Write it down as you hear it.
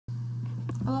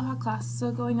Aloha class.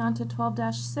 So going on to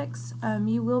 12-6,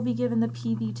 you will be given the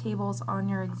PV tables on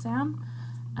your exam.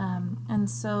 And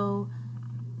so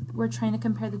we're trying to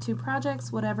compare the two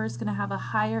projects. Whatever is going to have a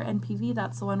higher NPV,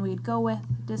 that's the one we'd go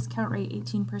with. Discount rate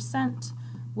 18%.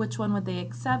 Which one would they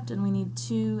accept? And we need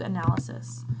two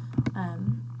analysis.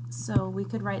 So we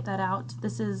could write that out.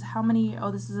 This is how many,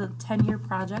 this is a 10-year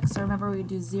project. So remember we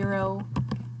do 0,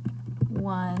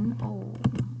 1,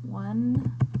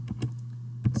 1,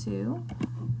 2.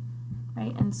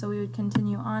 Right, and so we would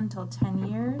continue on till 10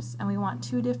 years, and we want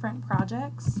two different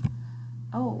projects.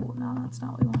 Oh, no, that's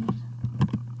not what we wanted.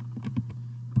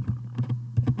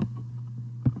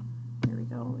 Here we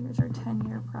go, here's our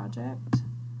 10-year project,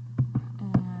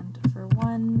 and for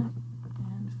one,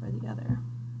 and for the other.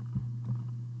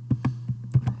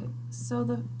 Okay, so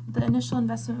the initial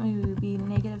investment would be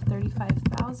negative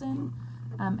 $35,000.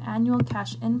 Annual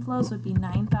cash inflows would be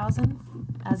 $9,000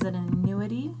 as an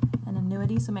annuity.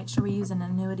 So make sure we use an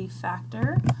annuity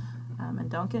factor, and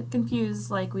don't get confused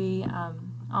like we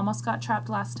almost got trapped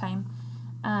last time.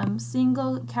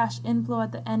 Single cash inflow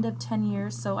at the end of 10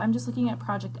 years, so I'm just looking at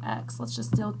Project X. Let's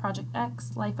just deal with Project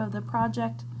X, life of the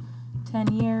project,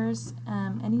 10 years.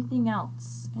 Anything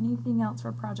else? Anything else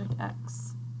for Project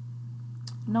X?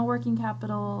 No working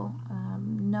capital,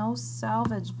 no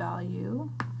salvage value.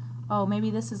 Oh, maybe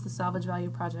this is the salvage value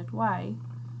Project Y.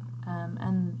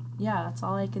 And yeah, that's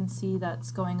all I can see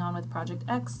that's going on with Project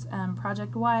X.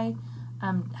 Project Y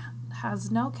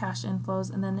has no cash inflows,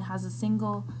 and then it has a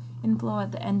single inflow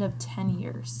at the end of 10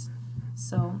 years.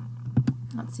 So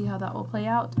let's see how that will play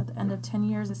out. At the end of 10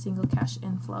 years, a single cash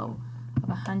inflow of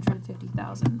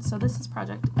 $150,000. So this is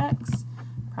Project X.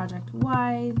 Project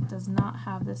Y does not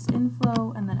have this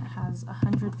inflow, and then it has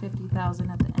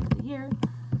 $150,000 at the end of the year.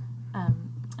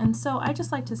 And so I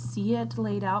just like to see it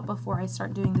laid out before I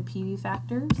start doing the PV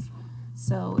factors.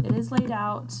 So it is laid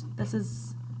out. This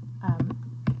is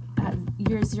at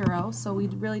year 0, so we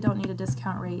really don't need a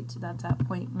discount rate. That's at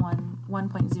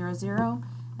 1.00.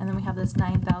 And then we have this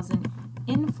 9,000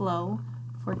 inflow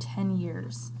for 10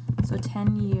 years. So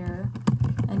 10-year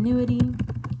annuity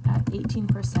at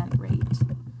 18% rate.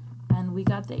 And we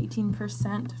got the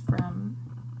 18% from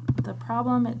the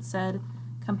problem. It said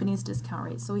company's discount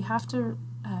rate. So we have to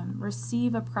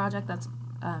receive a project that's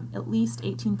at least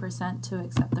 18% to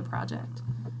accept the project,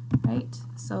 right?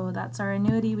 So that's our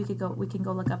annuity. We can go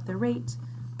look up the rate.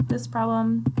 This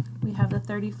problem, we have the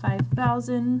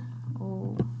 35,000.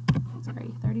 Oh,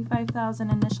 sorry, 35,000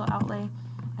 initial outlay,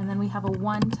 and then we have a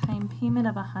one-time payment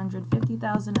of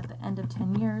 150,000 at the end of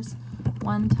 10 years.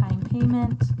 One-time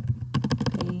payment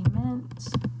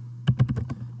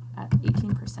at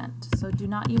 18%. So do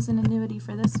not use an annuity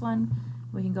for this one.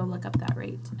 We can go look up that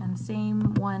rate. And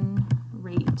same one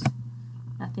rate.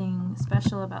 Nothing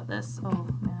special about this. Oh,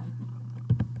 man.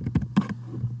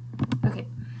 Okay,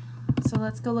 so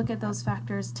let's go look at those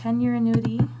factors. 10-year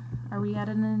annuity. Are we at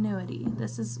an annuity?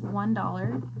 This is $1.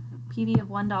 PV of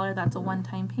 $1, that's a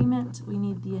one-time payment. We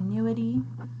need the annuity.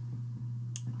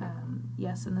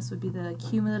 Yes, and this would be the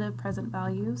cumulative present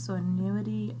value. So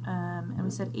annuity, and we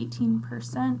said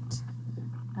 18%.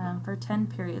 For 10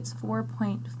 periods,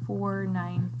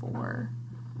 4.494.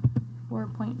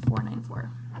 4.494.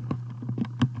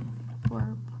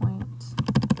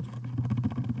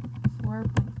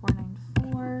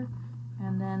 4.494.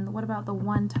 And then what about the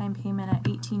one-time payment at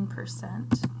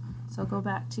 18%? So go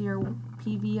back to your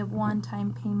PV of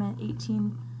one-time payment,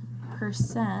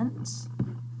 18%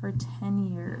 for 10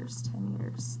 years. 10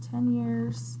 years. 10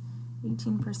 years,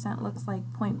 18% looks like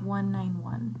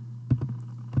 0.191.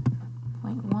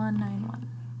 0.191.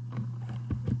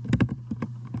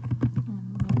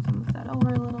 And maybe we can move that over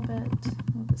a little bit,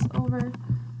 move this over,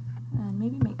 and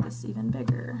maybe make this even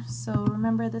bigger. So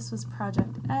remember this was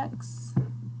Project X.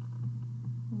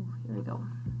 Ooh, here we go.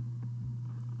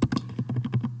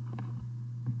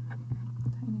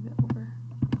 Tiny bit over.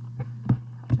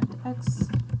 Project X.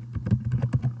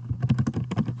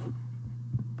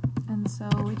 And so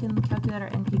we can calculate our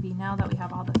NPV now that we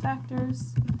have all the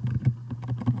factors.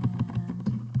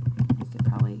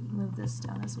 This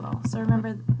down as well. So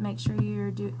remember, make sure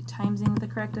you're timesing the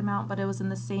correct amount, but it was in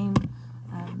the same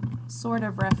sort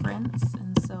of reference,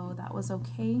 and so that was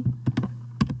okay.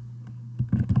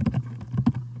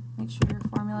 Make sure your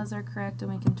formulas are correct, and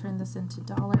we can turn this into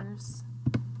dollars.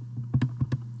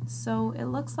 So it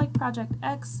looks like Project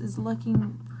X is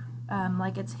looking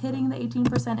like it's hitting the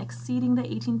 18%, exceeding the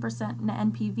 18%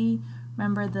 NPV.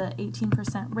 Remember the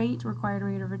 18% rate, required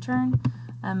rate of return.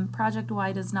 Project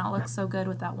Y does not look so good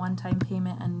with that one-time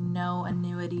payment and no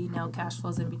annuity, no cash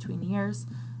flows in between years.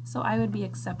 So I would be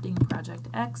accepting project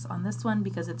X on this one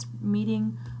because it's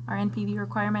meeting our NPV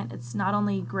requirement. It's not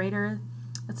only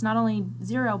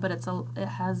 0, but it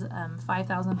has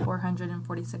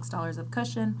 $5,446 of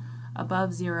cushion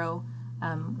above 0,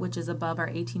 which is above our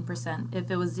 18%.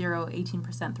 If it was 0,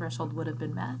 18% threshold would have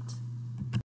been met.